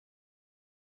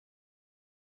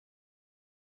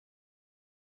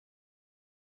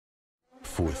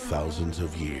For thousands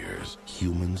of years,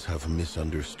 humans have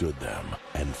misunderstood them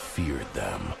and feared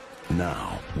them.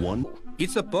 Now, one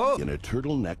It's a boat. in a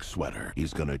turtleneck sweater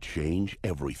is gonna change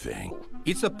everything.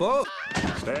 It's a boat.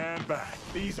 Stand back.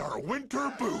 These are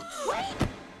winter boots. Wait!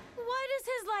 Why does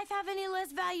his life have any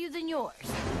less value than yours?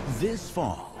 This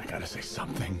fall, I gotta say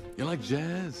something. You like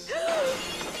jazz?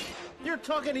 You're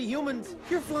talking to humans.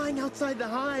 You're flying outside the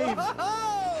hive.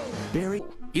 Barry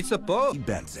It's a boat.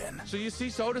 Benson So you see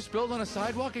soda spilled on a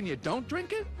sidewalk and you don't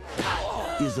drink it?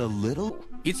 is a little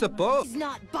It's a boat. He's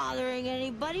not bothering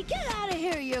anybody. Get out of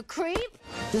here, you creep!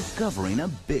 discovering a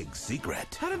big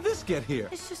secret. How did this get here?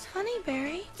 It's just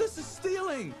honeyberry. This is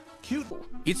stealing. Cute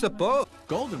It's a boat.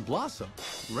 Golden Blossom.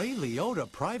 Ray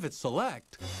Liotta Private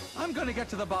Select. I'm gonna get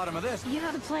to the bottom of this. You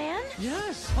have a plan?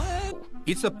 Yes, plan.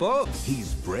 It's a boat.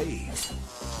 He's brave.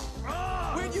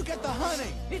 Where'd you get the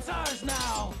honey? It's ours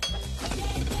now.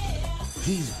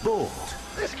 He's bold.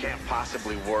 This can't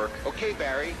possibly work. Okay,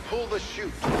 Barry, pull the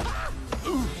chute.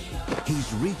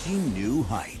 He's reaching new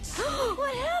heights.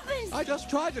 What happened? I just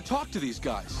tried to talk to these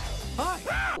guys.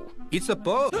 Hi. It's a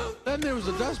boat. Then there was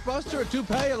a dustbuster, a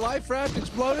toupee, a life raft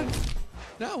exploded.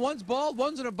 Now one's bald,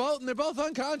 one's in a boat, and they're both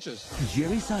unconscious.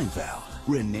 Jerry Seinfeld,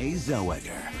 Renee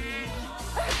Zellweger.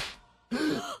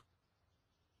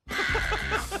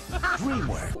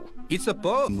 DreamWorks It's a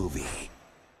boat. movie.